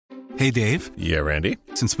Hey, Dave. Yeah, Randy.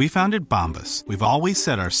 Since we founded Bombas, we've always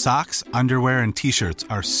said our socks, underwear, and T-shirts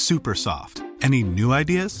are super soft. Any new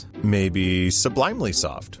ideas? Maybe sublimely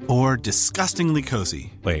soft. Or disgustingly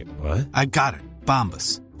cozy. Wait, what? I got it.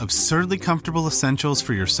 Bombas. Absurdly comfortable essentials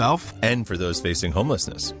for yourself and for those facing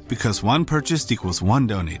homelessness. Because one purchased equals one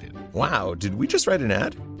donated. Wow, did we just write an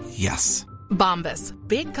ad? Yes. Bombas.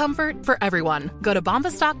 Big comfort for everyone. Go to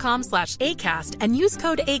bombas.com/ACAST and use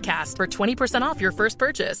code ACAST for 20% off your first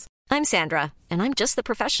purchase. I'm Sandra, and I'm just the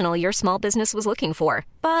professional your small business was looking for.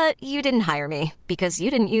 But you didn't hire me because you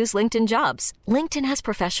didn't use LinkedIn Jobs. LinkedIn has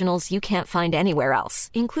professionals you can't find anywhere else,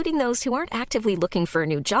 including those who aren't actively looking for a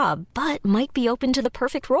new job, but might be open to the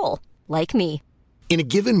perfect role, like me. In a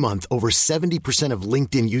given month, over 70% of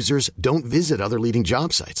LinkedIn users don't visit other leading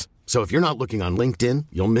job sites. So if you're not looking on LinkedIn,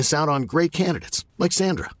 you'll miss out on great candidates like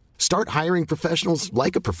Sandra. Start hiring professionals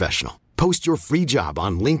like a professional. Post your free job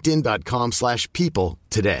on linkedin.com/people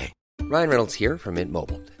today. Ryan Reynolds here from Mint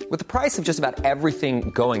Mobile. With the price of just about everything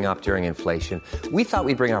going up during inflation, we thought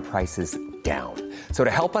we'd bring our prices down. So to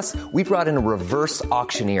help us, we brought in a reverse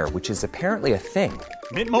auctioneer, which is apparently a thing.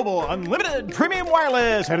 Mint Mobile Unlimited Premium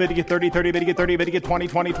Wireless. How to get 30, 30, bit to get 30, bit to get 20,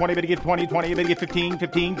 20, 20, bit to get 20, 20, bit to get 15,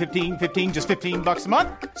 15, 15, 15, just $15 a month?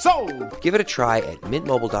 Sold! Give it a try at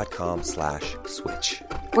mintmobile.com/switch.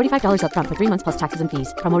 $45 up front for 3 months plus taxes and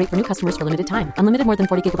fees. Promo rate for new customers for limited time. Unlimited more than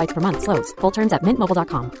 40 gigabytes per month. Slows full terms at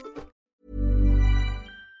mintmobile.com.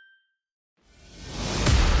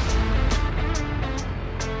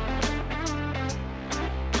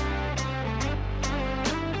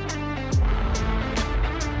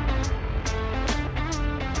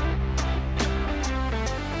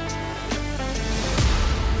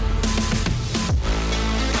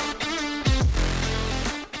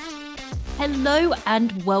 Hello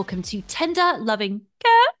and welcome to Tender Loving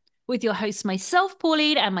Care with your host, myself,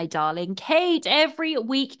 Pauline, and my darling Kate. Every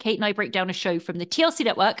week, Kate and I break down a show from the TLC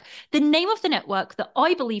network, the name of the network that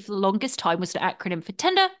I believe for the longest time was an acronym for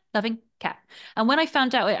Tender Loving Care. And when I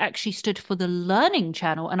found out it actually stood for the Learning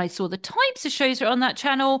Channel and I saw the types of shows that are on that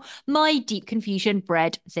channel, my deep confusion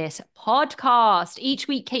bred this podcast. Each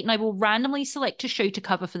week, Kate and I will randomly select a show to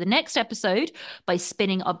cover for the next episode by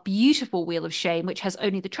spinning a beautiful wheel of shame, which has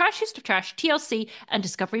only the trashiest of trash, TLC, and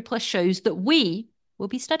Discovery Plus shows that we will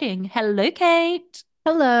be studying. Hello, Kate.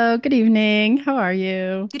 Hello, good evening. How are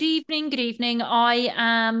you? Good evening, good evening. I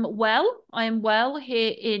am well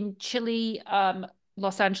here in chilly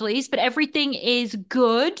Los Angeles, but everything is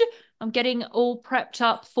good. I'm getting all prepped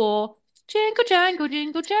up for jingle, jangle,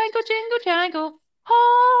 jingle, jangle, jingle, jangle,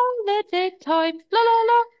 holiday time, la, la,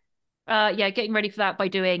 la. Yeah, getting ready for that by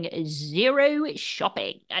doing zero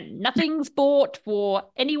shopping and nothing's bought for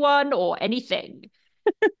anyone or anything.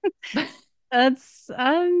 I'm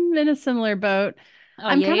in a similar boat.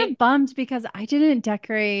 I'm kind of bummed because I didn't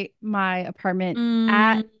decorate my apartment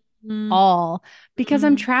at all because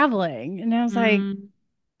I'm traveling. And I was like,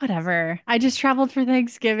 whatever. I just traveled for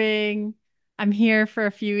Thanksgiving. I'm here for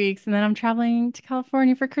a few weeks and then I'm traveling to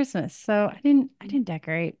California for Christmas. So I didn't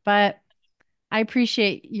decorate, but I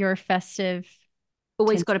appreciate your festive.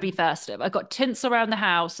 Always got to be festive. I got tints around the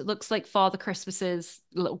house. It looks like Father Christmas's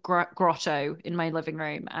little grotto in my living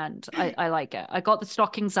room, and I like it. I got the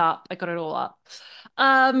stockings up. I got it all up.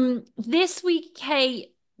 This week,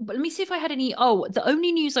 Kate, let me see if I had any. Oh, the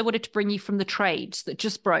only news I wanted to bring you from the trades that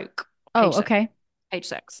just broke. Okay. Page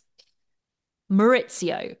 6.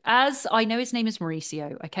 Maurizio, as I know his name is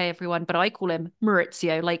Mauricio, okay, everyone, but I call him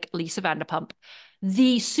Maurizio, like Lisa Vanderpump.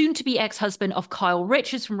 The soon-to-be ex-husband of Kyle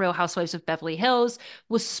Richards from Real Housewives of Beverly Hills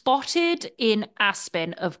was spotted in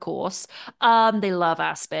Aspen, of course. They love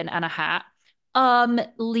Aspen and a hat.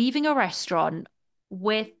 Leaving a restaurant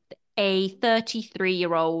with a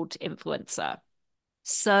 33-year-old influencer.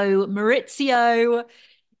 So Maurizio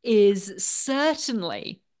is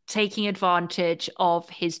certainly taking advantage of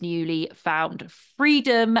his newly found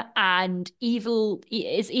freedom and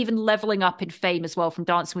is even leveling up in fame as well from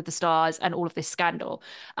Dancing with the Stars and all of this scandal.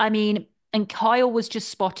 I mean, and Kyle was just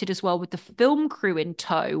spotted as well with the film crew in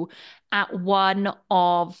tow at one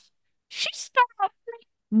of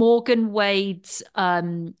Morgan Wade's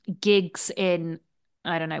gigs in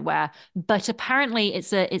I don't know where, but apparently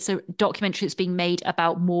it's a documentary that's being made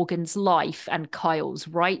about Morgan's life and Kyle's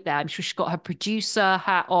right there. I'm sure she's got her producer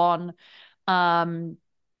hat on.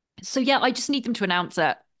 So yeah, I just need them to announce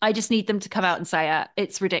it. I just need them to come out and say it.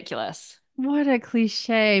 It's ridiculous. What a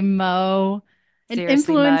cliche, Mo.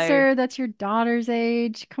 Seriously, an influencer Mo. That's your daughter's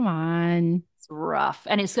age. Come on. It's rough.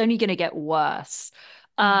 And it's only going to get worse.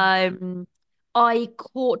 I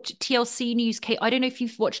caught TLC News, Kate. I don't know if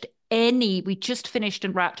you've watched we just finished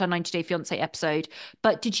and wrapped our 90 Day Fiancé episode,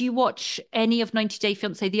 but did you watch any of 90 Day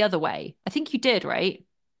Fiancé the other way? I think you did, right?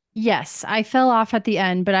 Yes, I fell off at the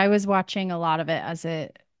end, but I was watching a lot of it as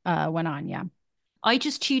it went on. Yeah. I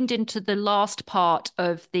just tuned into the last part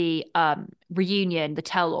of the reunion, the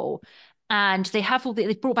tell-all, and they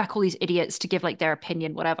brought back all these idiots to give like their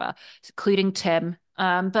opinion, whatever, including Tim.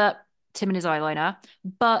 But Tim and his eyeliner.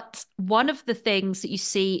 But one of the things that you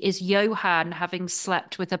see is Johan having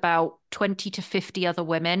slept with about 20 to 50 other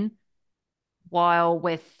women while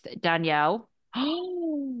with Danielle.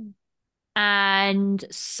 And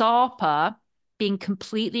Sarpa being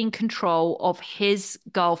completely in control of his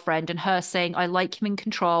girlfriend and her saying, I like him in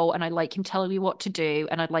control and I like him telling me what to do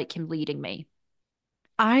and I like him leading me.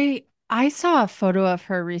 I saw a photo of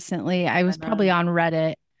her recently. I was probably on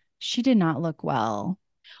Reddit. She did not look well.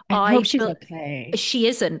 I hope she's okay. She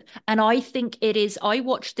isn't. And I think it is. I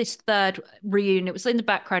watched this third reunion. It was in the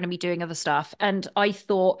background of me doing other stuff. And I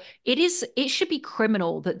thought it should be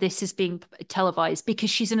criminal that this is being televised because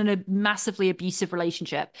she's in a massively abusive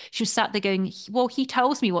relationship. She was sat there going, well, he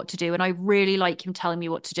tells me what to do. And I really like him telling me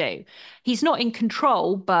what to do. He's not in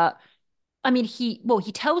control, but I mean, he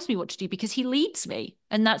tells me what to do because he leads me.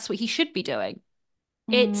 And that's what he should be doing.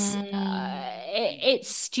 It's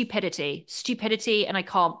stupidity, and I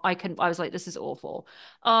was like, this is awful.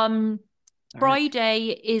 Friday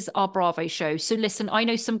is our Bravo show. So listen, I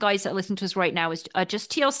know some guys that listen to us right now are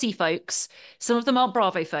just TLC folks. Some of them aren't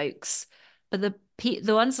Bravo folks, but the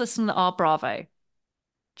ones listening that are Bravo,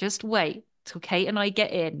 just wait till Kate and I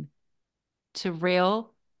get in to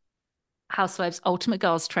Real Housewives Ultimate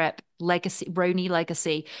Girls Trip Legacy, Roni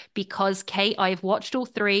Legacy, because Kate, I've watched all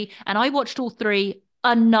three, and I watched all three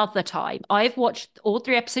another time. I've watched all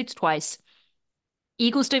three episodes twice.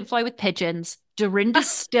 Eagles don't fly with pigeons. Dorinda's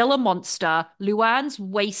still a monster. Luann's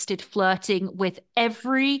wasted flirting with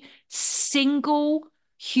every single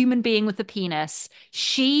human being with a penis.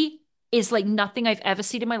 She is like nothing I've ever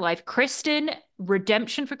seen in my life. Kristen,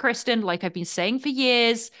 redemption for Kristen, like I've been saying for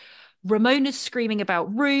years. Ramona's screaming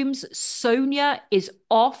about rooms. Sonia is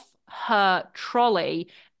off her trolley.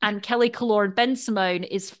 And Kelly Kalor and Ben Simone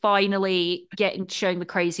is finally showing the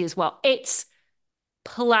crazy as well. It's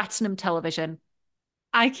platinum television.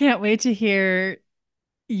 I can't wait to hear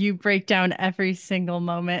you break down every single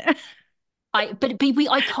moment. I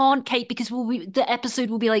can't, Kate, because the episode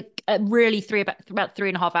will be like really about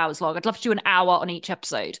 3.5 hours long. I'd love to do an hour on each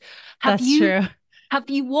episode. That's true. Have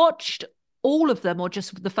you watched all of them or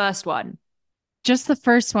just the first one? Just the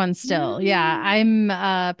first one still. Yeah, I'm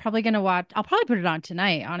probably going to watch. I'll probably put it on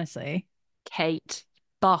tonight, honestly. Kate,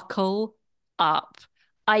 buckle up.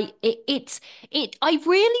 I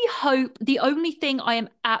really hope. The only thing I am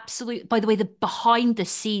by the way, the behind the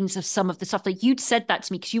scenes of some of the stuff that you'd said that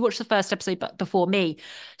to me because you watched the first episode before me.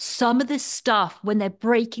 Some of the stuff when they're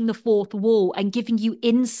breaking the fourth wall and giving you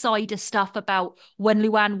insider stuff about when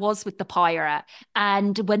Luann was with the pirate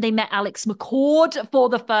and when they met Alex McCord for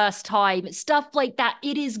the first time, stuff like that.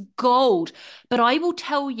 It is gold. But I will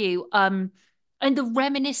tell you, and the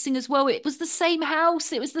reminiscing as well. It was the same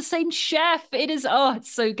house. It was the same chef.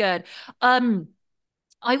 It's so good. I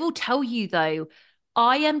will tell you though,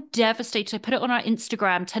 I am devastated. I put it on our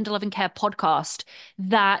Instagram, 10 to 11 Care podcast,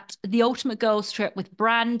 that the Ultimate Girls Trip with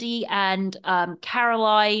Brandy and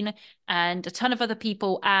Caroline and a ton of other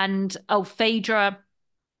people and Phaedra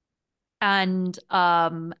and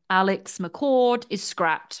Alex McCord is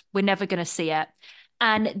scrapped. We're never going to see it.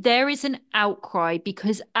 And there is an outcry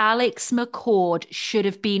because Alex McCord should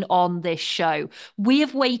have been on this show. We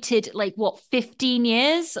have waited 15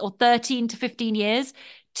 years or 13 to 15 years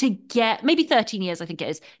to get, maybe 13 years, I think it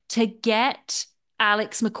is, to get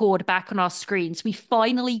Alex McCord back on our screens. We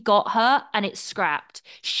finally got her and it's scrapped.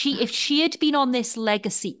 If she had been on this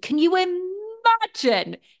legacy, can you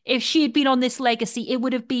imagine if she had been on this legacy, it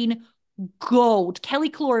would have been gold.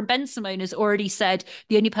 Kelly Kalor and Ben Simone has already said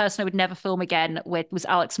the only person I would never film again with was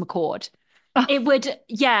Alex McCord. It would,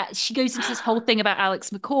 yeah, she goes into this whole thing about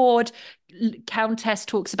Alex McCord. Countess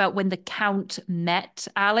talks about when the Count met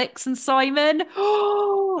Alex and Simon.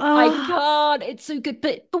 I can't. It's so good.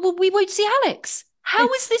 But we won't see Alex. How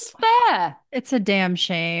is this fair? It's a damn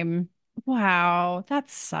shame. Wow, that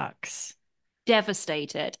sucks.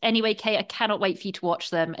 Devastated. Anyway, Kate, I cannot wait for you to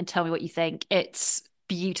watch them and tell me what you think. It's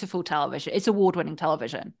beautiful television. It's award-winning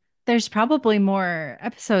television. There's probably more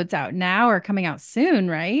episodes out now or coming out soon,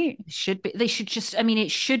 right? Should be. They should just, I mean,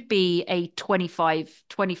 it should be a 25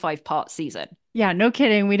 part season. Yeah, no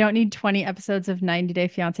kidding. We don't need 20 episodes of 90 Day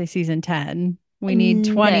Fiancé season 10. We need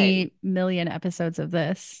 20 million episodes of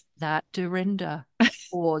this. That Dorinda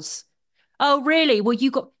was. Oh, really? Well,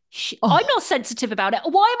 I'm not sensitive about it.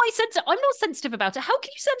 Why am I sensitive? I'm not sensitive about it. How can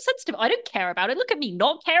you say I'm sensitive? I don't care about it. Look at me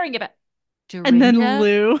not caring about it. And then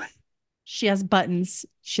Lou, she has buttons.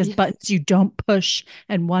 She has buttons you don't push,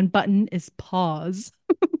 and one button is pause.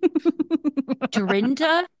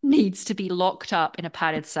 Dorinda needs to be locked up in a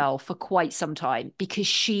padded cell for quite some time because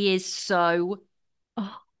she is so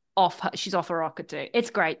she's off her rocker too. It's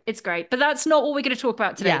great. It's great. But that's not what we're going to talk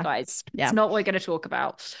about today, guys. It's not what we're going to talk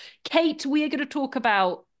about. Kate, we are going to talk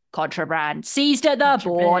about contraband seized at the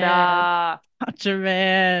border.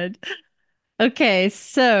 Contraband. Okay,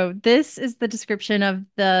 so this is the description of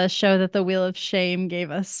the show that the Wheel of Shame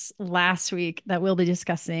gave us last week that we'll be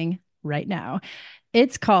discussing right now.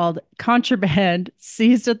 It's called Contraband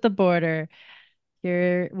Seized at the Border.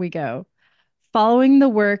 Here we go. Following the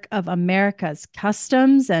work of America's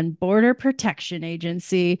Customs and Border Protection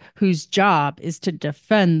Agency, whose job is to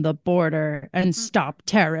defend the border and stop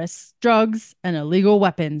terrorists, drugs, and illegal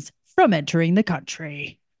weapons from entering the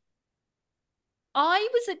country. I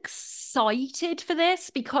was excited for this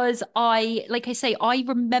because I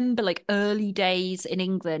remember like early days in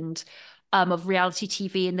England of reality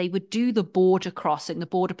TV, and they would do the border crossing, the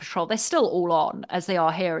border patrol. They're still all on, as they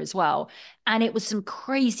are here as well. And it was some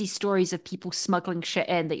crazy stories of people smuggling shit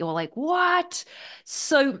in that you're like, what?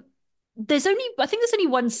 So I think there's only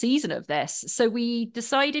one season of this. So we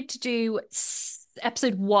decided to do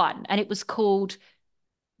episode 1, and it was called,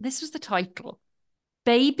 this was the title,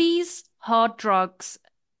 Babies, Hard Drugs,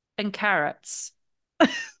 and Carrots.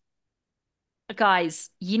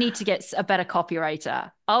 Guys, you need to get a better copywriter.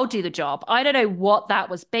 I'll do the job. I don't know what that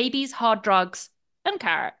was. Babies, hard drugs, and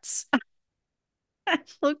carrots. I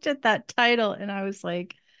looked at that title and I was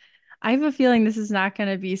like, I have a feeling this is not going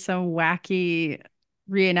to be some wacky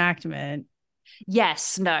reenactment.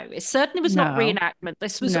 Yes, no, it certainly was not reenactment.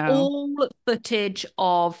 This was all footage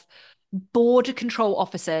of border control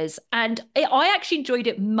officers, and I actually enjoyed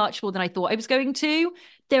it much more than I thought I was going to.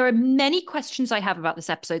 There are many questions I have about this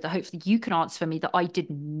episode that hopefully you can answer for me that I did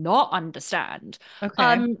not understand.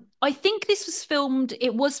 Okay. I think it was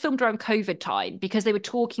filmed around COVID time because they were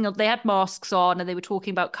talking, they had masks on and they were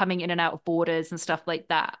talking about coming in and out of borders and stuff like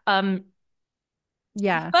that.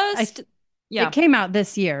 Yeah. First, it came out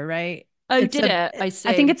this year, right? Oh, did it? I see.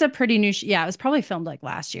 I think it's a pretty new yeah, it was probably filmed like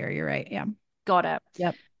last year. You're right. Yeah. Got it.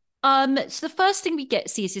 Yep. So the first thing we get to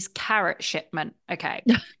see is this carrot shipment. Okay.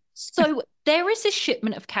 So there is this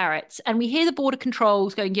shipment of carrots, and we hear the border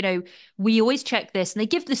controls going, we always check this, and they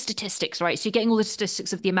give the statistics, right? So you're getting all the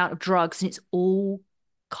statistics of the amount of drugs, and it's all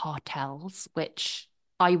cartels, which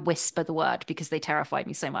I whisper the word because they terrify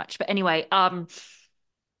me so much. But anyway,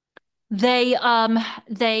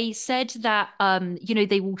 they said that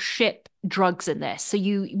they will ship drugs in this. So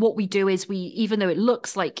what we do is even though it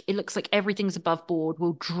looks like everything's above board,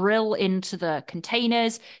 we'll drill into the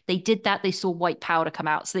containers. They did that. They saw white powder come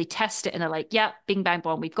out. So they test it and they're like, yeah, bing, bang,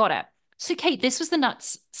 boom, we've got it. So Kate, this was the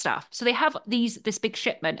nuts stuff. So they have this big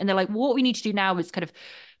shipment and they're like, what we need to do now is kind of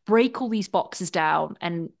break all these boxes down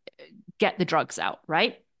and get the drugs out,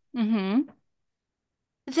 right? Mm-hmm.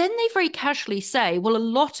 Then they very casually say, well, a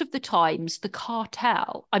lot of the times the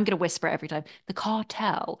cartel, I'm going to whisper it every time, the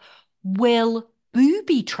cartel will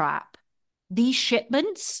booby trap these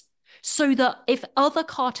shipments so that if other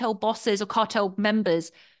cartel bosses or cartel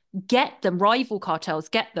members get them, rival cartels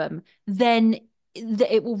get them, then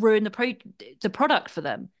it will ruin the product for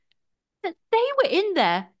them. They were in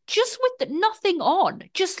there just with nothing on,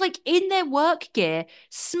 just like in their work gear,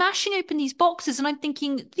 smashing open these boxes. And I'm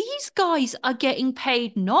thinking, these guys are getting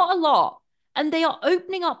paid not a lot, and they are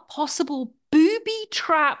opening up possible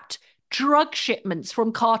booby-trapped drug shipments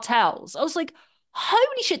from cartels. I was like,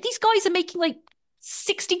 holy shit, these guys are making like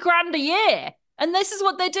 60 grand a year, and this is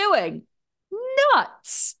what they're doing.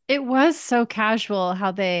 Nuts. It was so casual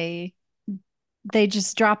how they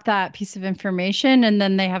just drop that piece of information and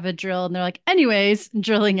then they have a drill and they're like, anyways,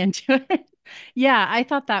 drilling into it. Yeah, I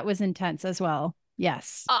thought that was intense as well.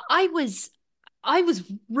 Yes. I was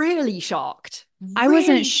really shocked. I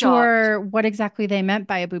wasn't sure what exactly they meant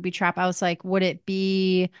by a booby trap. I was like, would it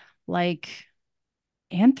be like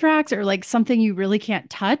anthrax or like something you really can't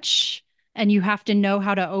touch and you have to know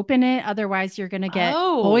how to open it? Otherwise, you're going to get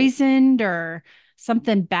poisoned or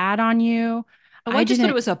something bad on you. Oh, I just thought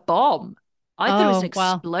it was a bomb. I thought it was an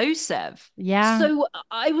explosive. Yeah. So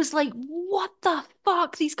I was like, what the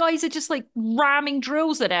fuck? These guys are just like ramming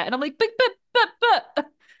drills at it. And I'm like, but.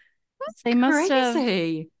 They must have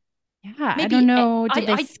Yeah, I don't Maybe know. Did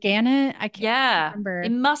they scan it? I can't yeah, it remember.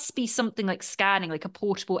 must be something like scanning, like a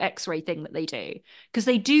portable X-ray thing that they do. Because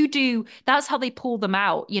they do, that's how they pull them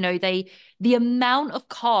out. The amount of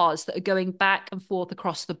cars that are going back and forth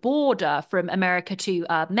across the border from America to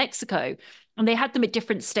Mexico, and they had them at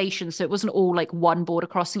different stations. So it wasn't all like one border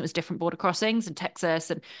crossing, it was different border crossings in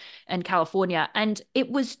Texas and California. And it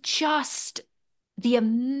was just the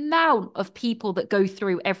amount of people that go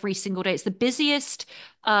through every single day. It's the busiest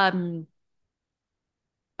border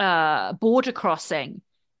crossing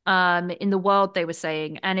in the world, they were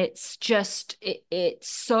saying. And it's just it's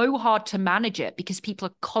so hard to manage it because people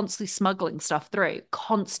are constantly smuggling stuff through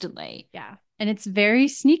constantly. Yeah. And it's very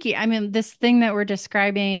sneaky. I mean, this thing that we're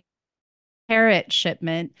describing, carrot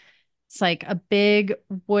shipment, it's like a big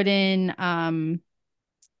wooden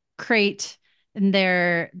crate, and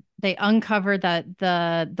they uncover that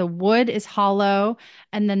the wood is hollow,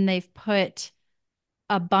 and then they've put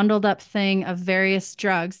a bundled up thing of various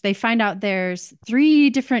drugs. They find out there's 3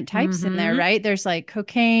 different types in there, right? There's like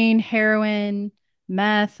cocaine, heroin,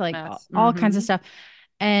 meth, like all kinds of stuff.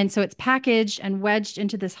 And so it's packaged and wedged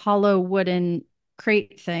into this hollow wooden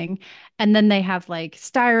crate thing. And then they have like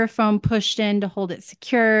styrofoam pushed in to hold it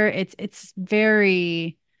secure. It's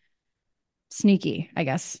very sneaky, I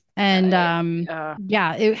guess. And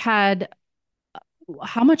yeah, it had,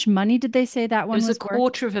 how much money did they say that one was was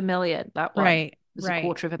worth? $250,000, that one. Right. It was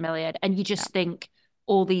 $250,000. And you just think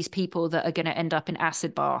all these people that are going to end up in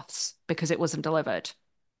acid baths because it wasn't delivered,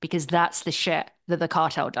 because that's the shit that the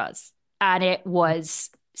cartel does. And it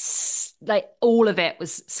was like, all of it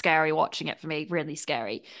was scary watching it for me, really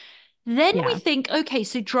scary. Then we think, okay,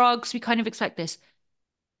 so drugs, we kind of expect this.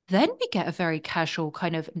 Then we get a very casual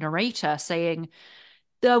kind of narrator saying,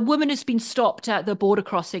 the woman has been stopped at the border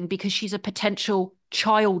crossing because she's a potential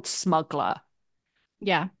child smuggler.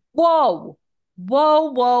 Yeah. Whoa,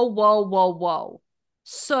 whoa, whoa, whoa, whoa, whoa.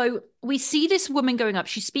 So we see this woman going up.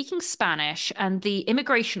 She's speaking Spanish, and the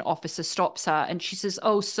immigration officer stops her and she says,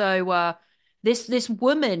 "Oh, so this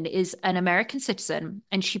woman is an American citizen,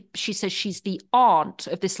 and she says she's the aunt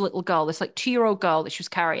of this little girl, this like 2-year-old girl that she was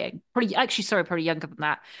carrying. Probably younger than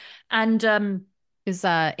that." And it was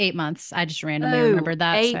 8 months. I just randomly remembered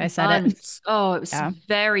that, so I said months. it. Oh, it was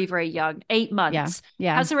very, very young. 8 months.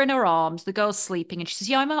 Yeah. Has her in her arms. The girl's sleeping, and she says,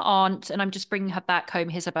 "Yeah, I'm her aunt, and I'm just bringing her back home.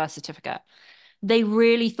 Here's her birth certificate." They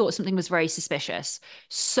really thought something was very suspicious.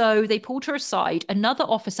 So they pulled her aside. Another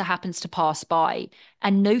officer happens to pass by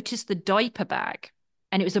and noticed the diaper bag,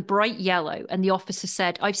 and it was a bright yellow. And the officer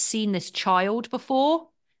said, "I've seen this child before,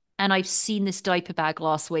 and I've seen this diaper bag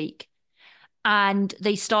last week." And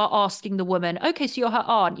they start asking the woman, "Okay, so you're her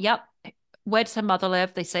aunt." "Yep." "Where does her mother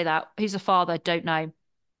live?" They say that. "Who's her father?" "Don't know."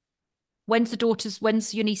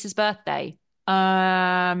 When's your niece's birthday?"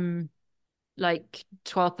 Like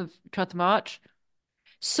 12th of March.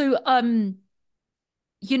 So, how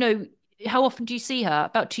often do you see her?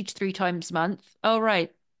 "About 2 to 3 times a month." "Oh,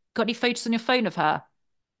 right. Got any photos on your phone of her?"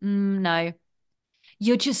 No.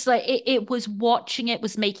 You're just like, it was watching it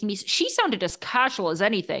was making me, she sounded as casual as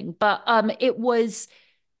anything, but it was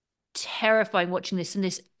terrifying watching this. And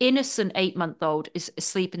this innocent 8-month-old is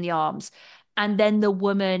asleep in the arms. And then the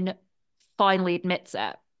woman finally admits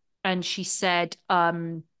it. And she said,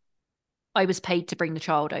 "I was paid to bring the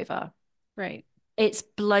child over." Right. It's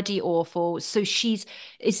bloody awful. So this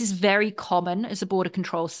is very common, as the border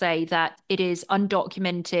control say, that it is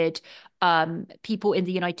undocumented people in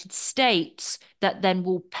the United States that then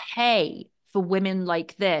will pay for women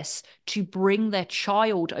like this to bring their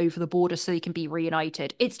child over the border so they can be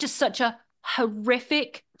reunited. It's just such a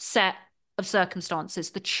horrific set of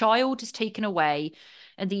circumstances. The child is taken away,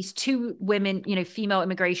 and these 2 women, female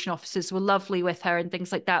immigration officers, were lovely with her and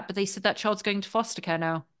things like that. But they said that child's going to foster care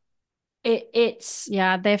now. It's they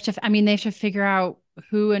have to figure out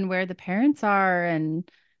who and where the parents are. And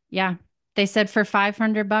they said for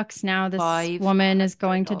 $500 now, this woman is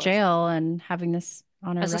going to jail and having this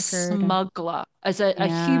on her as record. a smuggler, as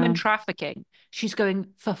a human trafficking. She's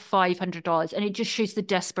going for $500. And it just shows the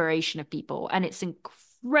desperation of people. And it's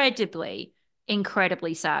incredibly,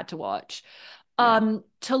 incredibly sad to watch.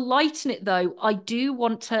 To lighten it, though, I do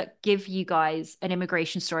want to give you guys an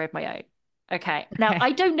immigration story of my own. Okay. Now,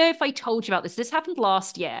 I don't know if I told you about this. This happened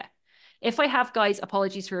last year. If I have, guys,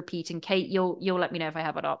 apologies for repeating. Kate, you'll let me know if I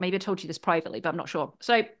have or not. Maybe I told you this privately, but I'm not sure.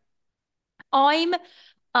 So I'm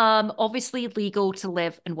obviously legal to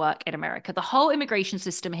live and work in America. The whole immigration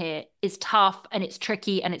system here is tough, and it's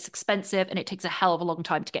tricky, and it's expensive, and it takes a hell of a long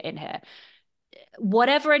time to get in here.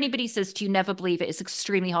 Whatever anybody says to you, never believe it. It's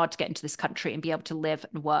extremely hard to get into this country and be able to live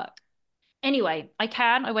and work. Anyway,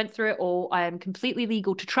 I went through it all. I am completely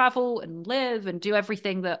legal to travel and live and do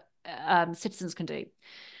everything that citizens can do.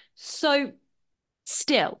 So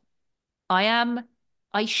still, I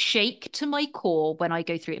shake to my core when I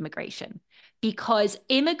go through immigration, because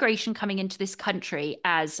immigration coming into this country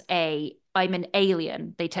as I'm an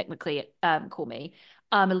alien, they technically call me,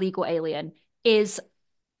 a legal alien, is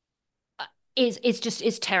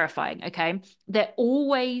terrifying. Okay. They're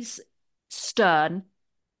always stern.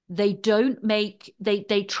 They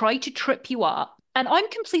try to trip you up, and I'm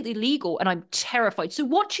completely legal and I'm terrified. So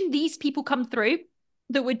watching these people come through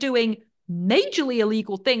that were doing majorly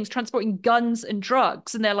illegal things, transporting guns and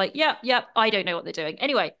drugs, and they're like, yeah, I don't know what they're doing.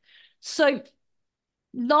 Anyway, so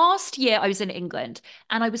last year I was in England,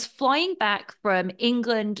 and I was flying back from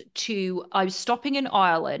England I was stopping in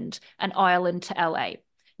Ireland, and Ireland to LA.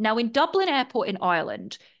 Now in Dublin Airport in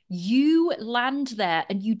Ireland, you land there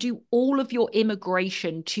and you do all of your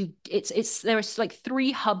immigration there's like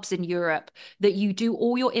 3 hubs in Europe that you do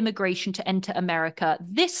all your immigration to enter America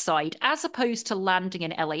this side, as opposed to landing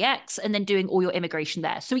in LAX and then doing all your immigration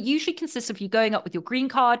there. So it usually consists of you going up with your green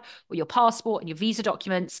card or your passport and your visa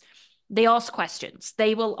documents. They ask questions.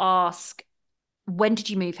 They will ask, when did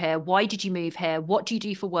you move here? Why did you move here? What do you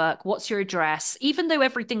do for work? What's your address? Even though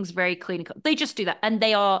everything's very clean, they just do that. And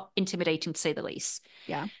they are intimidating, to say the least.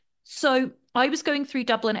 Yeah. So I was going through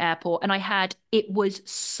Dublin Airport, and it was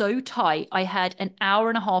so tight. I had an hour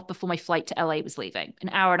and a half before my flight to LA was leaving, an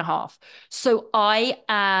hour and a half. So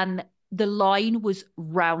the line was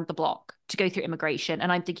round the block to go through immigration.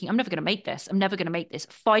 And I'm thinking, I'm never going to make this.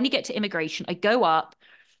 Finally get to immigration. I go up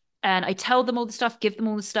and I tell them all the stuff, give them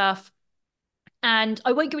all the stuff. And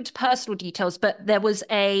I won't go into personal details, but there was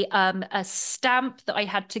a stamp that I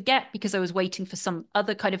had to get because I was waiting for some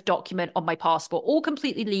other kind of document on my passport, all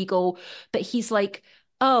completely legal. But he's like,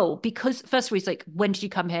 oh, because first of all, he's like, when did you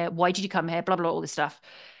come here? Why did you come here? Blah, blah, blah, all this stuff.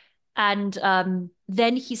 And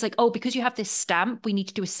then he's like, oh, because you have this stamp, we need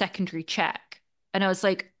to do a secondary check. And I was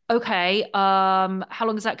like, okay, how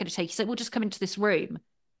long is that going to take? He said, we'll just come into this room.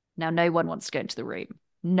 Now, no one wants to go into the room.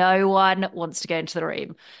 No one wants to go into the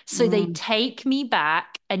room. So they take me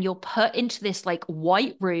back, and you're put into this like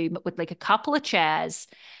white room with like a couple of chairs,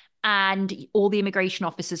 and all the immigration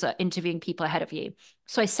officers are interviewing people ahead of you.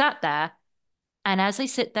 So I sat there, and as I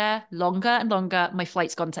sit there longer and longer, my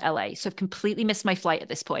flight's gone to LA. So I've completely missed my flight at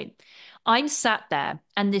this point. I'm sat there,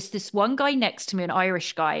 and there's this one guy next to me, an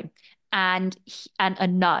Irish guy, and a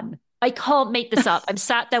nun. I can't make this up. I'm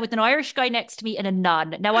sat there with an Irish guy next to me and a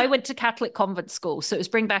nun. Now, I went to Catholic convent school, so it was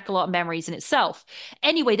bringing back a lot of memories in itself.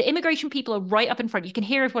 Anyway, the immigration people are right up in front. You can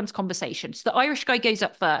hear everyone's conversation. So the Irish guy goes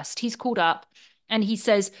up first. He's called up and he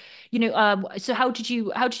says, so how did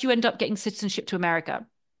you end up getting citizenship to America?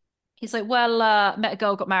 He's like, well, met a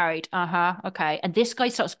girl, got married. Okay. And this guy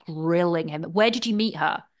starts grilling him. Where did you meet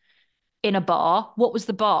her? In a bar. What was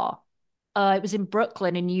the bar? It was in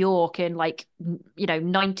Brooklyn in New York in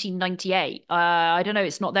 1998. I don't know.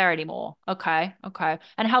 It's not there anymore. Okay.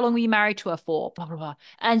 And how long were you married to her for? Blah, blah, blah.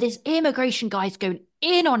 And this immigration guy's going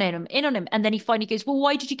in on him. And then he finally goes, well,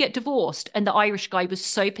 why did you get divorced? And the Irish guy was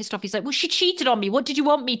so pissed off. He's like, well, she cheated on me. What did you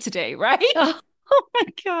want me to do? Right? Oh my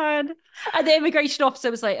God. And the immigration officer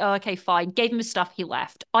was like, oh, okay, fine. Gave him his stuff. He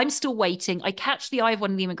left. I'm still waiting. I catch the eye of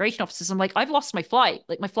one of the immigration officers. I'm like, I've lost my flight.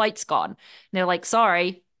 Like, my flight's gone. And they're like,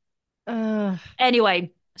 sorry.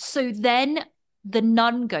 Anyway, so then the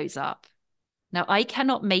nun goes up. Now, I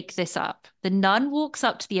cannot make this up. The nun walks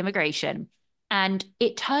up to the immigration, and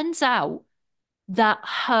it turns out that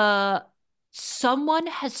someone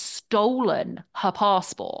has stolen her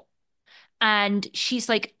passport. And she's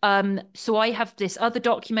like, so I have this other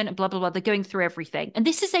document and blah, blah, blah. They're going through everything. And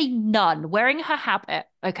this is a nun wearing her habit,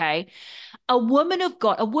 okay? A woman of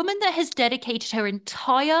God, a woman that has dedicated her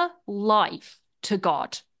entire life to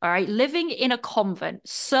God. All right, living in a convent,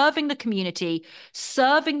 serving the community,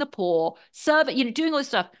 serving the poor, doing all this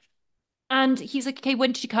stuff. And he's like, okay,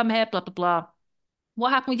 when did you come here? Blah, blah, blah. What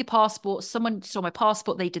happened with your passport? Someone stole my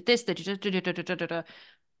passport. They did this. Goes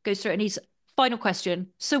through it. And he's, final question.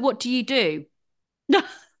 So what do you do?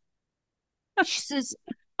 She says,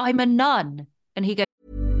 I'm a nun. And he goes,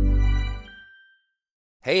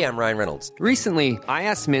 Hey, I'm Ryan Reynolds. Recently, I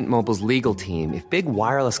asked Mint Mobile's legal team if big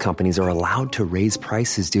wireless companies are allowed to raise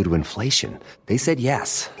prices due to inflation. They said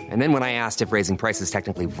yes. And then when I asked if raising prices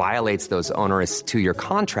technically violates those onerous 2-year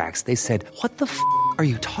contracts, they said, what the f*** are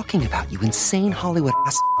you talking about, you insane Hollywood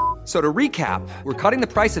ass f- So to recap, we're cutting the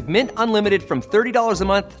price of Mint Unlimited from $30 a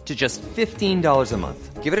month to just $15 a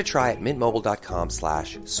month. Give it a try at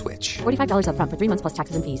mintmobile.com/switch. $45 up front for 3 months plus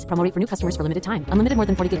taxes and fees. Promo rate for new customers for limited time. Unlimited more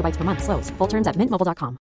than 40 gigabytes per month. Slows full terms at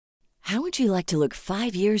mintmobile.com. How would you like to look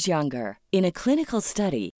 5 years younger? In a clinical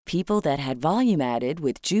study, people that had volume added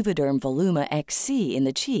with Juvederm Voluma XC in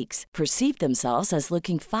the cheeks perceived themselves as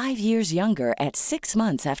looking 5 years younger at 6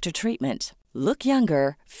 months after treatment. Look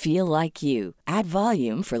younger, feel like you. Add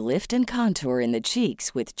volume for lift and contour in the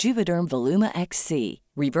cheeks with Juvederm Voluma XC.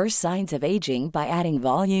 Reverse signs of aging by adding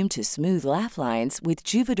volume to smooth laugh lines with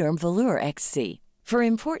Juvederm Volure XC. For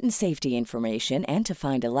important safety information and to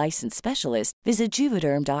find a licensed specialist, visit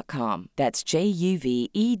Juvederm.com. That's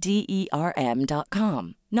JUVEDERM.com.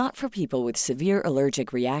 Not for people with severe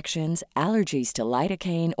allergic reactions, allergies to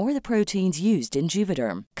lidocaine, or the proteins used in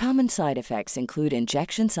Juvederm. Common side effects include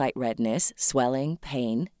injection site redness, swelling,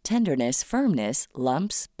 pain, tenderness, firmness,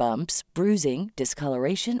 lumps, bumps, bruising,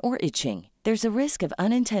 discoloration, or itching. There's a risk of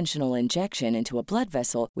unintentional injection into a blood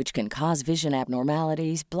vessel, which can cause vision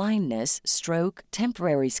abnormalities, blindness, stroke,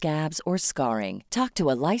 temporary scabs, or scarring. Talk to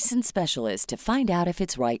a licensed specialist to find out if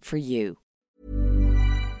it's right for you.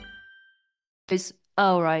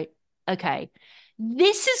 Oh, right. Okay.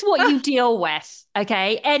 This is what you deal with.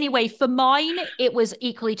 Okay. Anyway, for mine, it was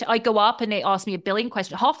equally I go up and they ask me a billing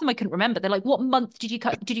question. Half of them I couldn't remember. They're like, what month did you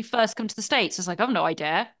first come to the States? I was like, I have no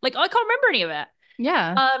idea. Like, I can't remember any of it.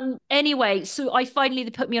 Yeah. Anyway, so they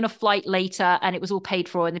put me on a flight later and it was all paid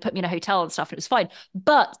for and they put me in a hotel and stuff and it was fine.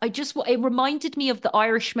 But it reminded me of the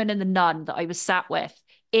Irishman and the nun that I was sat with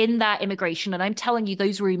in that immigration. And I'm telling you,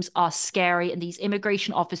 those rooms are scary and these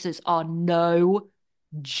immigration officers are no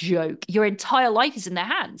joke. Your entire life is in their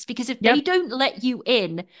hands because if they don't let you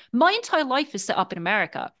in, my entire life is set up in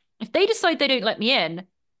America. If they decide they don't let me in,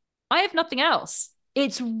 I have nothing else.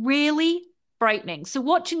 It's really frightening. So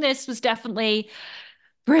watching this was definitely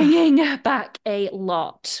bringing back a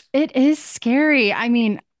lot. It is scary. I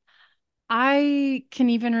mean, I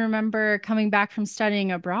can even remember coming back from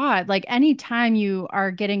studying abroad. Like anytime you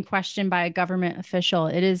are getting questioned by a government official,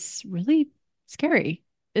 it is really scary.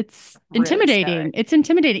 It's really intimidating. Scary. It's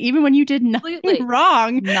intimidating, even when you did nothing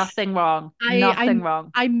wrong. Nothing wrong. Nothing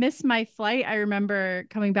wrong. I missed my flight. I remember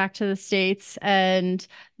coming back to the States and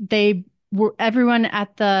everyone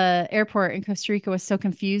at the airport in Costa Rica was so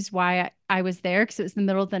confused why I was there because it was the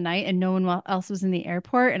middle of the night and no one else was in the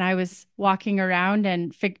airport. And I was walking around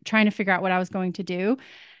and trying to figure out what I was going to do.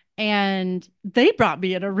 And they brought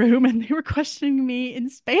me in a room and they were questioning me in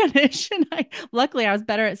Spanish. And luckily I was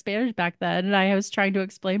better at Spanish back then. And I was trying to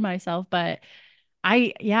explain myself. But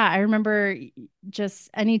I remember just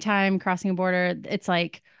anytime crossing a border, it's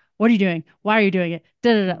like, what are you doing? Why are you doing it?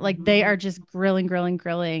 Like they are just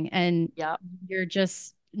grilling. And you're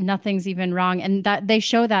just, nothing's even wrong. And that they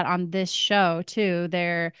show that on this show too.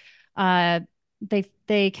 They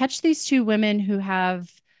catch these two women who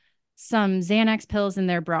have some Xanax pills in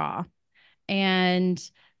their bra. And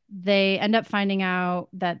they end up finding out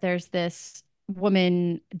that there's this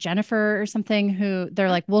woman, Jennifer or something, who they're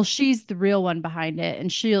like, well, she's the real one behind it.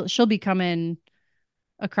 And she'll be coming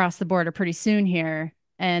across the border pretty soon here.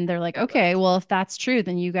 And they're like, okay, well, if that's true,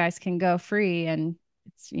 then you guys can go free. And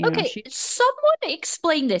it's, someone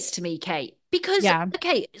explain this to me, Kate, because, so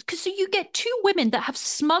you get two women that have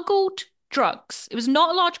smuggled drugs. It was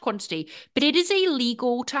not a large quantity, but it is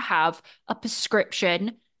illegal to have a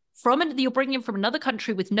prescription you're bringing in from another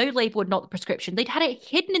country with no label and not the prescription. They'd had it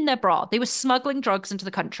hidden in their bra. They were smuggling drugs into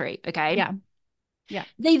the country. Okay. Yeah.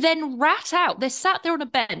 They then rat out. They're sat there on a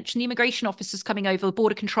bench and the immigration officer's coming over,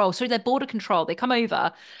 border control. Sorry, they're border control. They come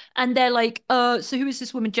over and they're like, so who is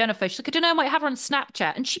this woman, Jennifer? She's like, I don't know, I might have her on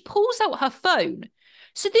Snapchat. And she pulls out her phone.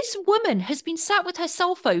 So this woman has been sat with her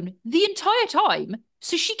cell phone the entire time.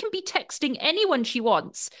 So she can be texting anyone she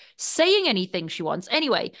wants, saying anything she wants.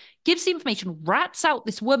 Anyway, gives the information, rats out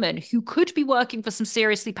this woman who could be working for some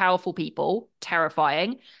seriously powerful people.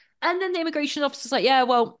 Terrifying. And then the immigration officer's like, yeah,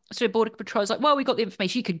 well, so border patrol's like, well, we got the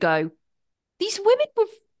information, you could go. These women were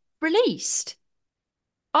released.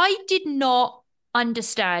 I did not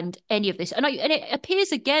understand any of this. And it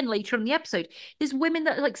appears again later on in the episode. There's women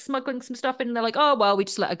that are like smuggling some stuff in and they're like, oh, well, we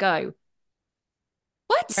just let her go.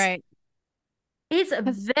 What? Right. It's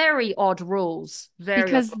very odd rules.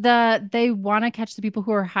 Because they want to catch the people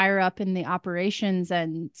who are higher up in the operations.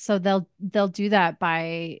 And so they'll do that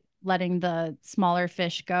by letting the smaller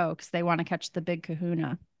fish go because they want to catch the big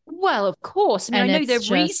kahuna. Well, of course. I mean, I know they're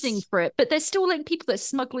reasoning for it, but they're still letting people that are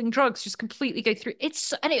smuggling drugs just completely go through. They were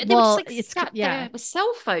just like sat there with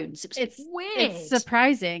cell phones. It's weird. It's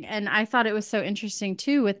surprising. And I thought it was so interesting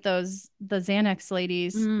too with the Xanax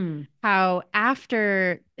ladies, how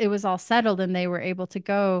after it was all settled and they were able to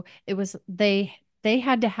go, it was they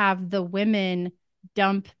had to have the women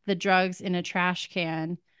dump the drugs in a trash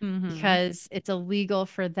can because it's illegal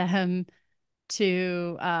for them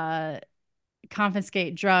to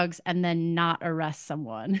confiscate drugs and then not arrest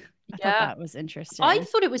someone. I thought Yeah. that was I interesting.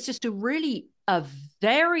 thought it was just a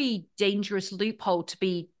very dangerous loophole to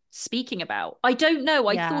be speaking about. I don't know.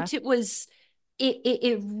 I Yeah. thought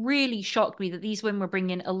it really shocked me that these women were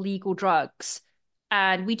bringing in illegal drugs.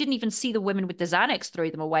 And we didn't even see the women with the Xanax throw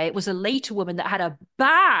them away. It was a later woman that had a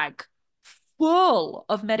bag full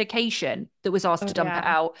of medication that was asked Oh, to dump it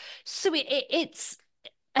yeah. out. So it's,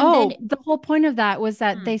 and then, Oh, the whole point of that was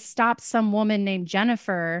that hmm, they stopped some woman named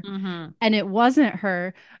Jennifer mhm. and it wasn't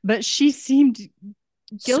her, but she seemed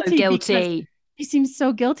So guilty because guilty. she seems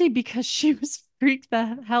so guilty because she was freaked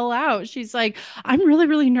the hell out. She's like, I'm really,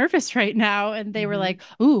 really nervous right now. And they were Mhm. like,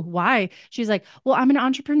 ooh, why? She's like, well, I'm an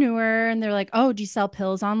entrepreneur. And they're like, oh, do you sell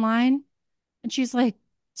pills online? And she's like,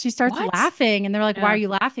 she starts What? laughing and they're like, why are Yeah. you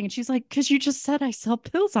laughing? And she's like, because you just said I sell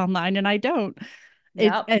pills online and I don't.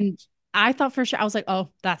 It's Yep. and I thought for sure, I was like,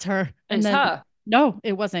 oh, that's her. And It's then her. no,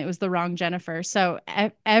 it wasn't. It was the wrong Jennifer. So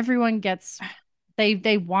everyone gets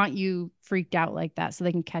they want you freaked out like that so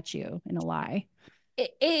they can catch you in a lie.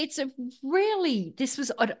 It's a really, this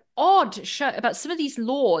was an odd show about some of these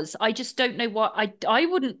laws. I just don't know what I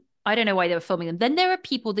wouldn't, I don't know why they were filming them. Then there are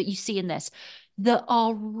people that you see in this that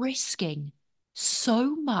are risking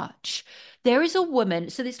so much. There is a woman,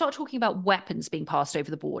 so they start talking about weapons being passed over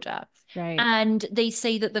the border. Right. And they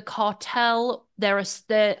say that the cartel, there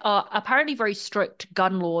are apparently very strict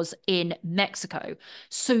gun laws in Mexico.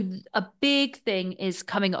 So a big thing is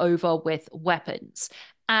coming over with weapons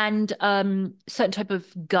and certain type of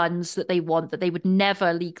guns that they want that they would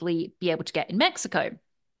never legally be able to get in Mexico.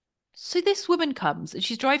 So this woman comes and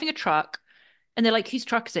she's driving a truck and they're like, whose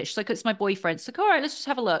truck is it? She's like, it's my boyfriend's. Like, all right, let's just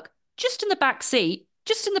have a look. Just in the back seat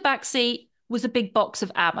was a big box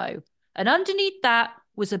of ammo. And underneath that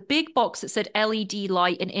was a big box that said LED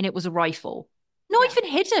light and in it was a rifle. Not Yeah. even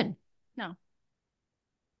hidden. No.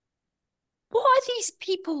 What are these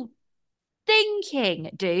people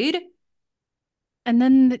thinking, dude? And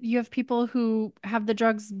then you have people who have the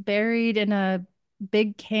drugs buried in a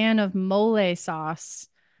big can of mole sauce.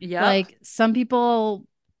 Yep. Like some people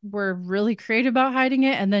were really creative about hiding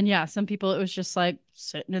it. And then, yeah, some people it was just like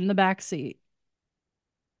sitting in the back seat.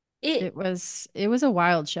 It It was a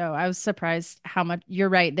wild show. I was surprised how much you're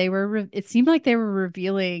right. It seemed like they were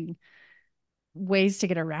revealing ways to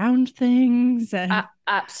get around things and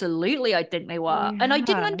Absolutely, I think they were. And I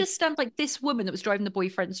didn't yeah. understand, like, this woman that was driving the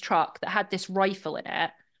boyfriend's truck that had this rifle in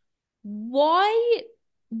it. Why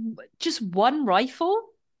just one rifle?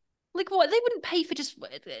 Like, what? They wouldn't pay for just,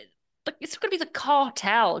 like, it's going to be the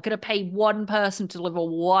cartel going to pay one person to deliver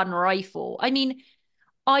one rifle. I mean,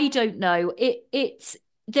 I don't know.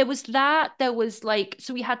 There was that. There was like,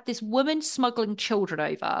 so we had this woman smuggling children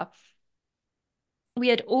over. We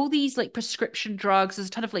had all these like prescription drugs. There's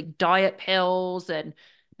a ton of like diet pills and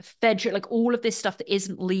ephedrine, like all of this stuff that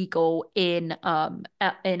isn't legal in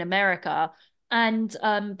America, and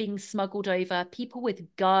being smuggled over. People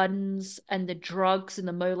with guns and the drugs and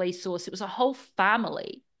the mole sauce. It was a whole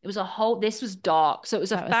family. It was a whole. This was dark. So it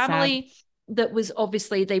was a That was sad. family that was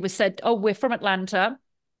obviously they were said, oh, we're from Atlanta.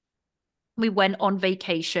 We went on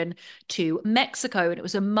vacation to Mexico and it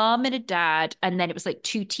was a mom and a dad, and then it was like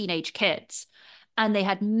two teenage kids. And they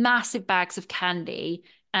had massive bags of candy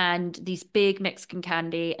and these big Mexican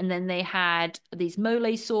candy. And then they had these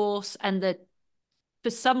mole sauce. And for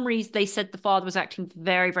some reason, they said the father was acting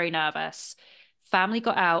very, very nervous. Family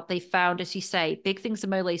got out. They found, as you say, big things of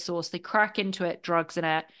mole sauce. They crack into it, drugs in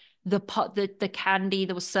it. The candy,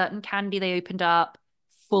 there was certain candy they opened up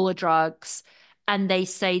full of drugs. And they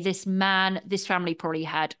say this family probably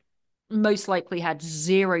had most likely had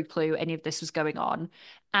zero clue any of this was going on.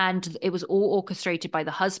 And it was all orchestrated by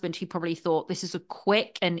the husband who probably thought this is a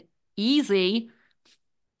quick and easy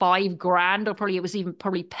 5 grand, or probably it was even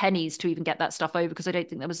probably pennies to even get that stuff over because I don't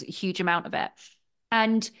think there was a huge amount of it.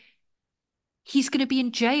 And he's going to be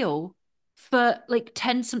in jail for like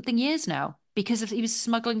 10 something years now because he was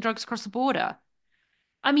smuggling drugs across the border.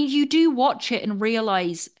 I mean, you do watch it and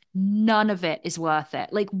realize none of it is worth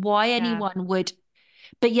it. Like, why Yeah. anyone would.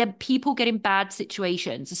 But yeah, people get in bad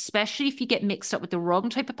situations, especially if you get mixed up with the wrong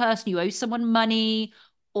type of person. You owe someone money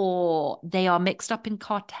or they are mixed up in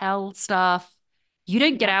cartel stuff. You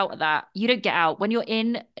don't get Yeah. out of that. You don't get out. When you're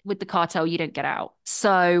in with the cartel, you don't get out.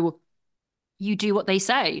 So you do what they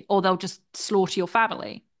say, or they'll just slaughter your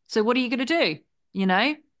family. So what are you going to do? You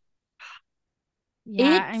know?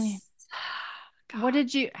 Yeah. I mean, It's what God.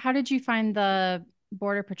 did you how did you find the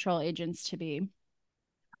border patrol agents to be?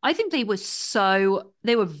 I think they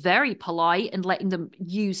were very polite and letting them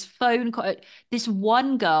use phone call. This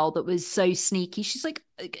one girl that was so sneaky, she's like,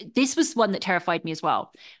 this was one that terrified me as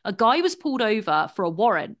well. A guy was pulled over for a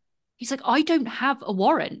warrant. He's like, I don't have a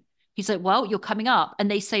warrant. He's like, well, you're coming up. And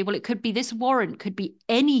they say, well, it could be this warrant could be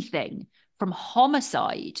anything from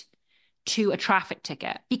homicide to a traffic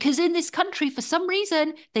ticket. Because in this country, for some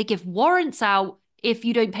reason, they give warrants out if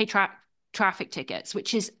you don't pay traffic tickets,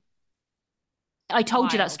 which is, I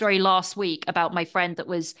told you that story last week about my friend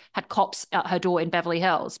that had cops at her door in Beverly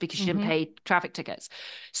Hills because she didn't pay traffic tickets.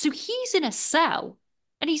 So he's in a cell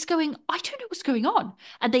and he's going, I don't know what's going on.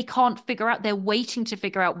 And they can't figure out, they're waiting to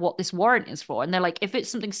figure out what this warrant is for. And they're like, if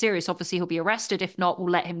it's something serious, obviously he'll be arrested. If not,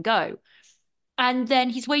 we'll let him go. And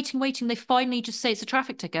then he's waiting. They finally just say it's a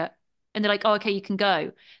traffic ticket. And they're like, oh, okay, you can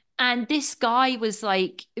go. And this guy was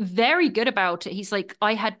like very good about it. He's like,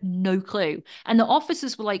 I had no clue. And the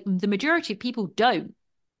officers were like, the majority of people don't.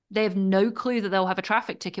 They have no clue that they'll have a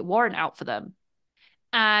traffic ticket warrant out for them.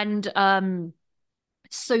 And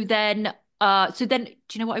so then, do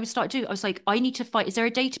you know what I would start to do? I was like, I need to find, is there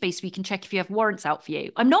a database we can check if you have warrants out for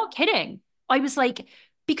you? I'm not kidding. I was like,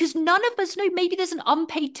 because none of us know, maybe there's an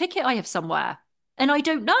unpaid ticket I have somewhere and I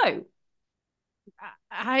don't know.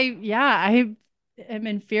 I am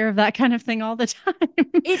in fear of that kind of thing all the time.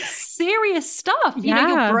 It's serious stuff. You know,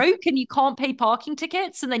 you're broke and you can't pay parking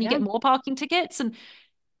tickets, and then you get more parking tickets, and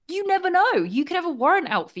you never know. You could have a warrant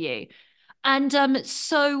out for you. And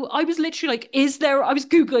so I was literally like, I was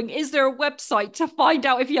Googling, is there a website to find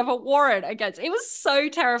out if you have a warrant against? It was so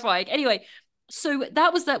terrifying. Anyway, so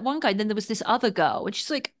that was that one guy. And then there was this other girl, and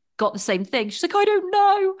she's like, got the same thing. She's like, I don't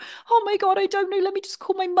know. Oh my God, I don't know. Let me just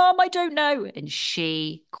call my mum. I don't know. And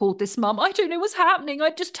she called this mum. I don't know what's happening.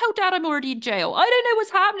 I just tell dad I'm already in jail. I don't know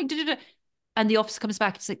what's happening. And the officer comes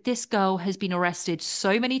back. It's like, this girl has been arrested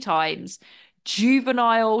so many times,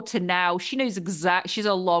 juvenile to now. She knows she's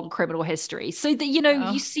a long criminal history. So that, you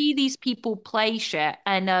know, you see these people play shit.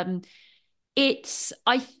 And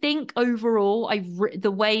I think overall,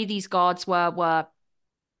 the way these guards were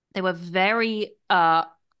they were very,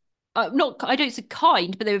 not, I don't say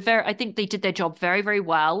kind, but they were I think they did their job very, very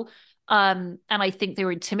well. And I think they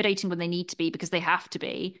were intimidating when they need to be because they have to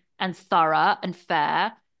be, and thorough and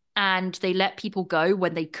fair. And they let people go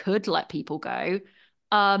when they could let people go.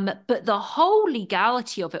 But the whole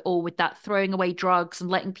legality of it all, with that throwing away drugs and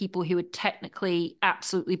letting people who had technically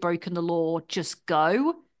absolutely broken the law just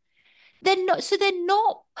go, they're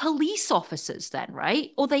not police officers then,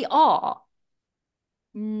 right? Or they are?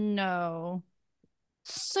 No.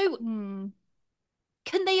 So can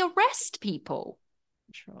they arrest people?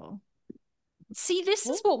 Sure. See, this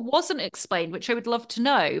is what wasn't explained, which I would love to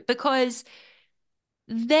know, because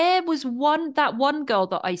there was that one girl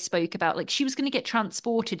that I spoke about, like she was going to get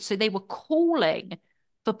transported. So they were calling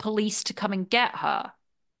for police to come and get her.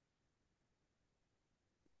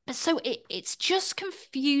 So it's just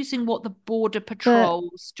confusing what the Border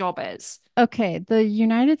Patrol's job is. Okay, the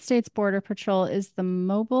United States Border Patrol is the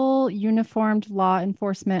mobile uniformed law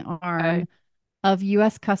enforcement arm of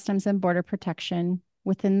U.S. Customs and Border Protection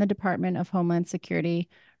within the Department of Homeland Security,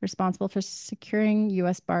 responsible for securing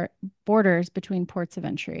U.S. borders between ports of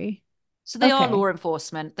entry. So they are law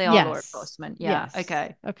enforcement. They are law enforcement. Yeah. Yes.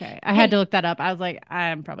 Okay. Okay. I had to look that up. I was like,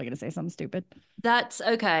 I'm probably going to say something stupid. That's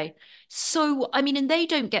okay. So, I mean, and they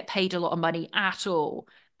don't get paid a lot of money at all.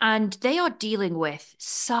 And they are dealing with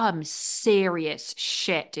some serious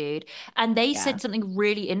shit, dude. And they said something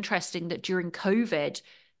really interesting, that during COVID,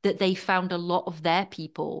 that they found a lot of their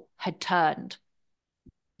people had turned.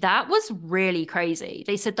 That was really crazy.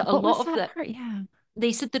 They said that a lot of that. Yeah.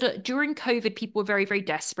 They said that during COVID, people were very, very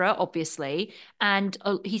desperate, obviously. And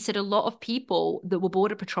he said a lot of people that were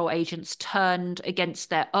Border Patrol agents turned against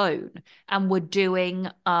their own and were doing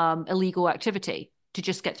illegal activity to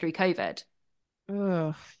just get through COVID.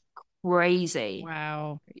 Ugh. Crazy.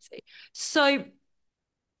 Wow. Crazy. So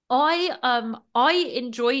I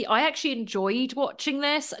actually enjoyed watching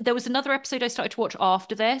this. There was another episode I started to watch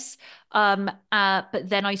after this. But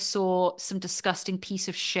then I saw some disgusting piece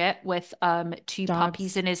of shit with two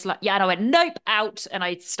puppies in his and I went, nope, out, and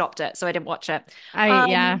I stopped it. So I didn't watch it.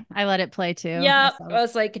 I let it play too. Yeah, I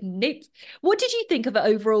was like, nope. What did you think of it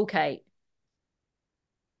overall, Kate?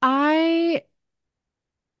 I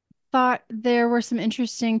thought there were some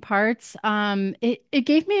interesting parts. It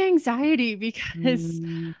gave me anxiety because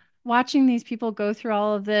watching these people go through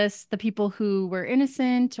all of this, the people who were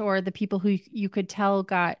innocent or the people who you could tell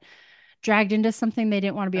got dragged into something they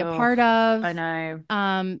didn't want to be a part of. I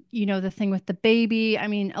know. You know, the thing with the baby. I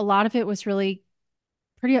mean, a lot of it was really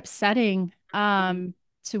pretty upsetting to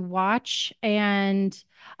watch. And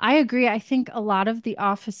I agree. I think a lot of the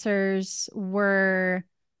officers were,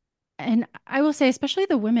 and I will say, especially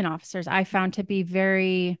the women officers, I found to be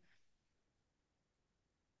very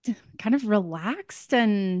kind of relaxed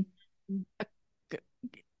and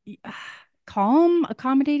calm,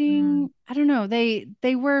 accommodating. Mm. I don't know.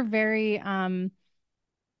 They were very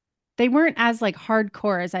they weren't as like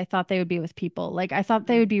hardcore as I thought they would be with people. Like I thought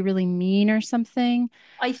they would be really mean or something.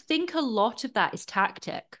 I think a lot of that is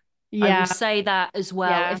tactic. I will Yeah, say that as well.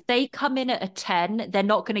 yeah, If they come in at a 10, they're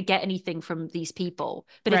not going to get anything from these people.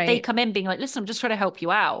 But if they right. come in being like, listen, I'm just trying to help you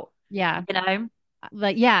out, Yeah. you know?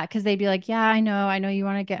 Like yeah, because they'd be like, yeah, I know you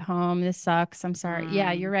want to get home. This sucks. I'm sorry.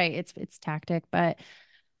 Yeah, you're Mm. right. It's tactic, but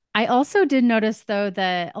I also did notice though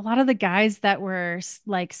that a lot of the guys that were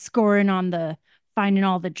like scoring on the finding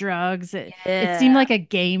all the drugs, it seemed Yeah. like a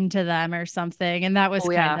game to them or something. And that was Oh,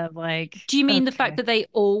 kind yeah. of like, Do you mean the fact okay. that they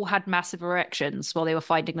all had massive erections while they were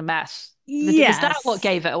finding the mess? Was that what Yes.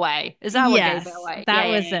 gave it away? Is that what gave it Yes, away? Yeah, that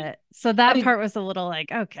yeah, was yeah. it. So I that mean, part was a little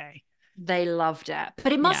like, okay. they loved it.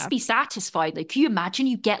 But it must Yeah. be satisfying. Like, can you imagine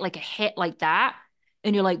you get like a hit like that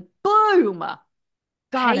and you're like, boom,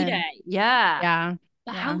 Got him. payday. Yeah. Yeah.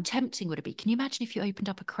 But how Yeah. tempting would it be? Can you imagine if you opened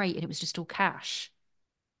up a crate and it was just all cash?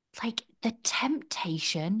 Like the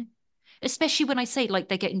temptation, especially when I say like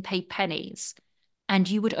they're getting paid pennies and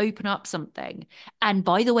you would open up something. And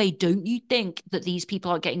by the way, don't you think that these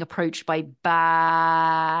people are getting approached by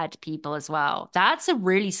bad people as well? That's a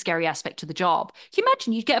really scary aspect to the job. Can you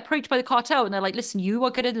imagine you'd get approached by the cartel and they're like, listen, you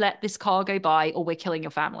are going to let this car go by or we're killing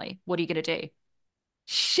your family. What are you going to do?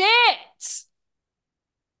 Shit.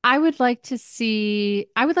 I would like to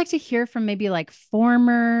hear from maybe like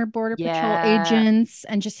former Border Patrol Yeah. agents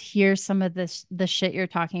and just hear some of the shit you're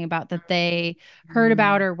talking about that they heard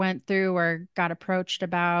about Mm. or went through or got approached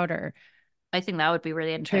about or I think that would be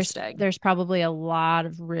really interesting. there's probably a lot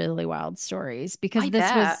of really wild stories because I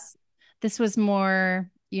bet. this was more,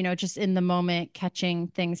 you know, just in the moment catching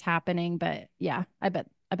things happening. But yeah, I bet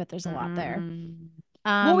there's a lot there. Mm.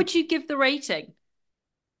 What Um, would you give the rating?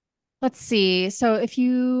 let's see. So if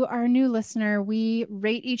you are a new listener, we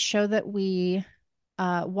rate each show that we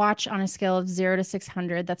watch on a scale of 0 to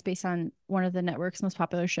 600. That's based on one of the network's most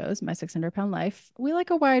popular shows, My 600 Pound Life. We like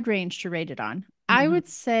a wide range to rate it on. I Mhm. would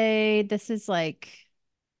say this is like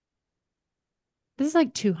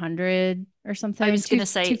 200 or I something, was going to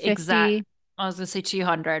say exact. 250. I was going to say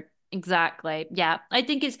 200. Exactly. Yeah. I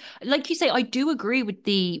think it's like you say, I do agree with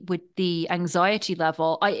the anxiety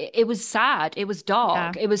level. It was sad. It was Yeah,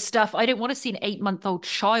 dark. It was stuff. I didn't want to see an 8-month-old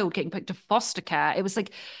child getting put to foster care. It was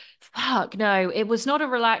like, fuck, no, it was not a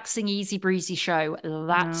relaxing, easy breezy show.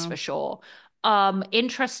 That's no, for sure.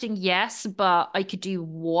 Interesting, yes, but I could do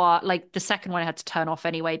what like the second one I had to turn off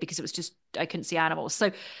anyway because it was just I couldn't see animals.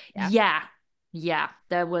 So yeah. yeah, yeah,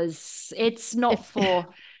 there was it's not If for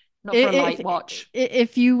not for a if light watch.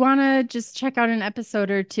 if you want to just check out an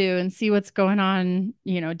episode or two and see what's going on,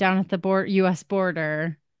 you know, down at the US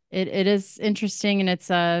border, it is interesting and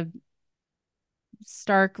it's a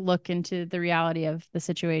stark look into the reality of the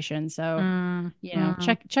situation. So, Mm, you know,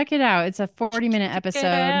 mm. check it out. It's a 40-minute Get episode.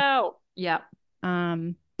 out. Yeah.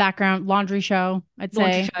 Background laundry show, I'd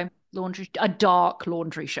Laundry say. show. A dark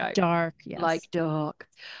laundry show. Dark, yes. Like dark.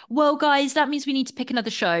 Well, guys, that means we need to pick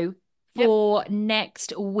another show Yep. for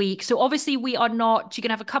next week. So obviously we are not, you're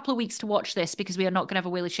gonna have a couple of weeks to watch this because we are not gonna have a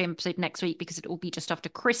Wheel of Shame episode next week because it will be just after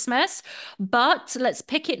Christmas. But let's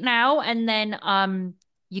pick it now and then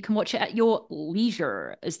you can watch it at your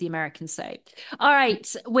leisure, as the Americans say. All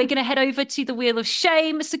right, we're gonna head over to the Wheel of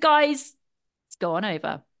Shame. So guys, let's go on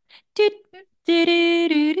over.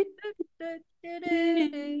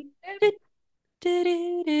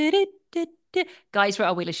 Guys, we're at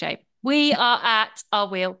our Wheel of Shame. We are at our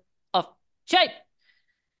Wheel of Shame.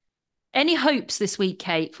 Any hopes this week,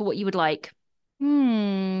 Kate, for what you would like?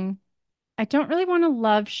 Hmm. I don't really want a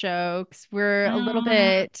love show because we're a little Mm,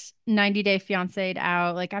 bit 90 Day Fiancé'd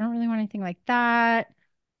out. Like, I don't really want anything like that.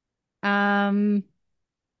 Um,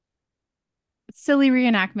 silly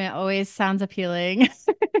reenactment always sounds appealing.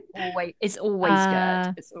 it's always good.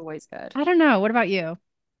 Uh, It's always good. I don't know. What about you?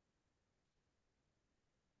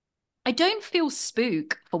 I don't feel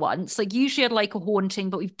spook for once. Like usually I'd like a haunting,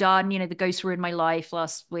 but we've done, the ghosts were in my life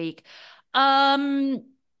last week. Um,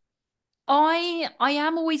 I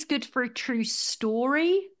am always good for a true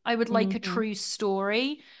story. I would like a Mhm. true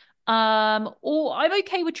story. Or I'm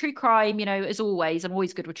okay with true crime, as always. I'm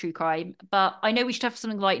always good with true crime. But I know we should have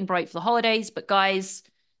something light and bright for the holidays, but guys,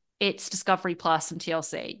 it's Discovery Plus and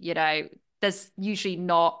TLC, there's usually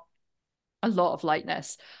not a lot of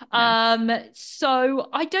lightness. No. So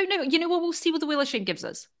I don't know. You know what? We'll see what the Wheel of Shame gives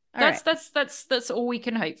us. All right. That's all we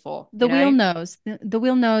can hope for, The wheel knows. The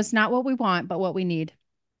wheel knows not what we want, but what we need.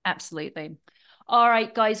 Absolutely. All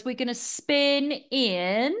right, guys, we're gonna spin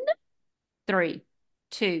in 3,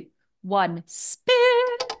 2, 1, spin.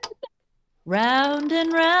 Round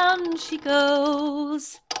and round she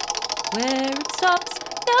goes. Where it stops,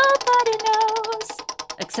 nobody knows.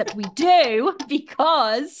 Except we do,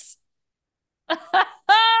 because have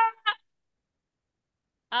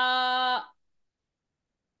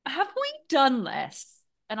we done this?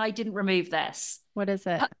 And I didn't remove this. What is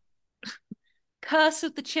it? Curse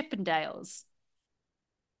of the Chippendales.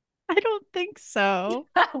 I don't think so.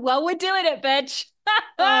 Well, we're doing it, bitch. Oh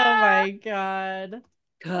my God.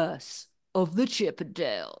 Curse of the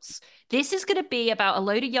Chippendales. This is going to be about a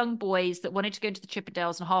load of young boys that wanted to go into the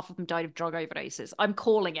Chippendales and half of them died of drug overdoses. I'm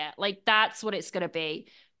calling it. Like, that's what it's going to be.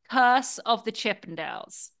 Curse of the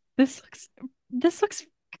Chippendales. This looks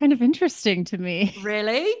kind of interesting to me.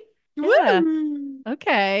 Really? Yeah. Woo!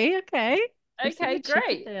 Okay. Okay,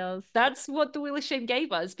 great. That's what the Wheel of Shame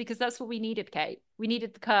gave us, because that's what we needed, Kate. We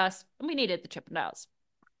needed the curse and we needed the Chippendales.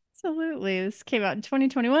 Absolutely. This came out in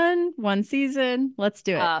 2021, one season. Let's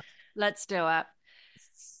do it. Let's do it.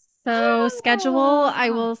 So schedule,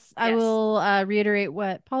 I will reiterate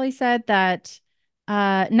what Polly said, that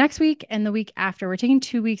next week and the week after, we're taking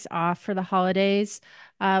 2 weeks off for the holidays.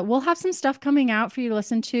 We'll have some stuff coming out for you to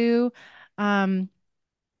listen to.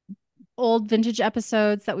 Old vintage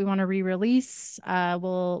episodes that we want to re-release.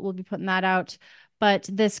 We'll be putting that out. But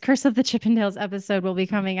this Curse of the Chippendales episode will be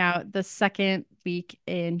coming out the second week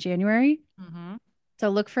in January. Mm-hmm. So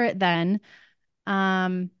look for it then.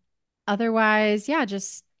 Otherwise, yeah,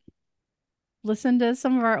 just listen to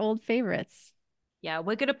some of our old favorites. Yeah,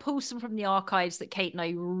 we're going to pull some from the archives that Kate and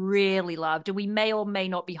I really loved, and we may or may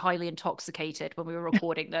not be highly intoxicated when we were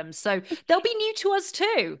recording them. So they'll be new to us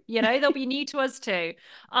too. They'll be new to us too.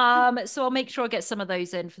 So I'll make sure I get some of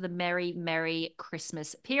those in for the merry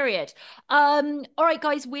Christmas period. All right,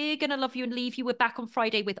 guys, we're going to love you and leave you. We're back on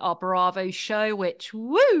Friday with our Bravo show, which,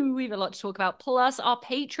 woo, we have a lot to talk about, plus our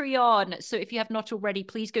Patreon. So if you have not already,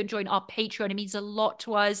 please go and join our Patreon. It means a lot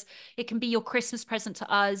to us. It can be your Christmas present to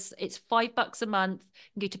us. It's $5 a month.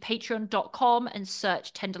 You can go to patreon.com and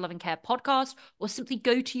search Tender Love and Care podcast, or simply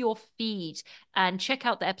go to your feed and check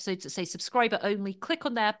out the episodes that say subscriber only. Click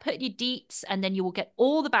on there, put your deets, and then you will get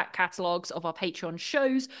all the back catalogs of our Patreon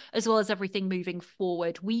shows, as well as everything moving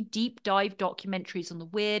forward. We deep dive documentaries on the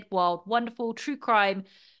weird, wild, wonderful, true crime,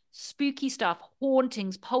 spooky stuff,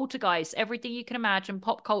 hauntings, poltergeists, everything you can imagine,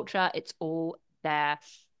 pop culture, it's all there.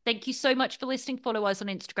 Thank you so much for listening. Follow us on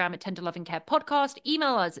Instagram at Tender Love and Care Podcast.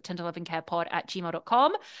 Email us at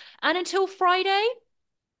tenderloveandcarepod@gmail.com. And until Friday,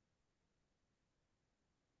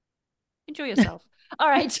 enjoy yourself. All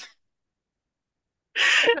right.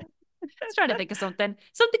 I was trying to think of something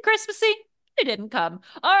Christmassy. It didn't come.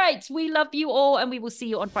 All right. We love you all, and we will see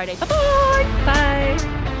you on Friday. Bye-bye.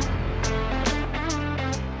 Bye.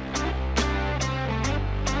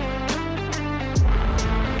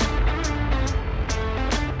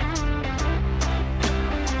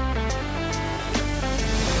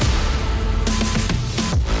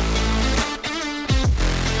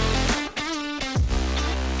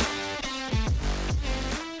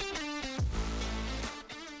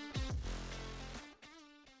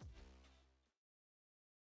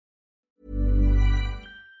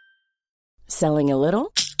 Selling a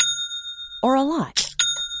little or a lot?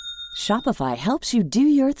 Shopify helps you do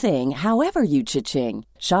your thing however you cha-ching.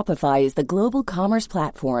 Shopify is the global commerce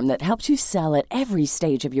platform that helps you sell at every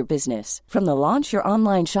stage of your business. From the launch your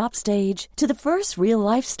online shop stage to the first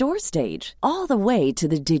real-life store stage, all the way to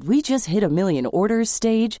the did we just hit a million orders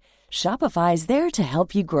stage. Shopify is there to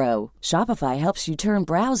help you grow. Shopify helps you turn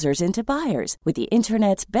browsers into buyers with the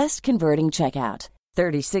internet's best converting checkout.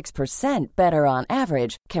 36% better on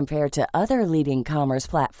average compared to other leading commerce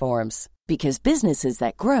platforms. Because businesses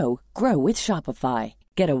that grow, grow with Shopify.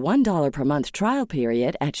 Get a $1 per month trial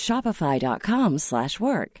period at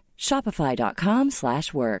shopify.com/work.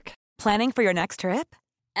 Shopify.com/work. Planning for your next trip?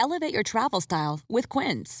 Elevate your travel style with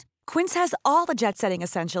Quince. Quince has all the jet-setting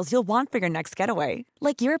essentials you'll want for your next getaway,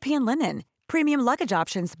 like European linen, premium luggage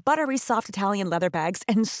options, buttery soft Italian leather bags,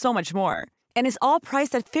 and so much more. And is all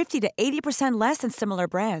priced at 50 to 80% less than similar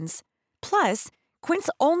brands. Plus, Quince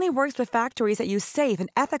only works with factories that use safe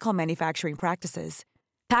and ethical manufacturing practices.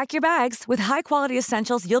 Pack your bags with high-quality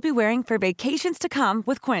essentials you'll be wearing for vacations to come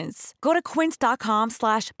with Quince. Go to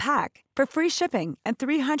quince.com/pack for free shipping and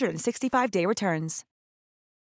 365-day returns.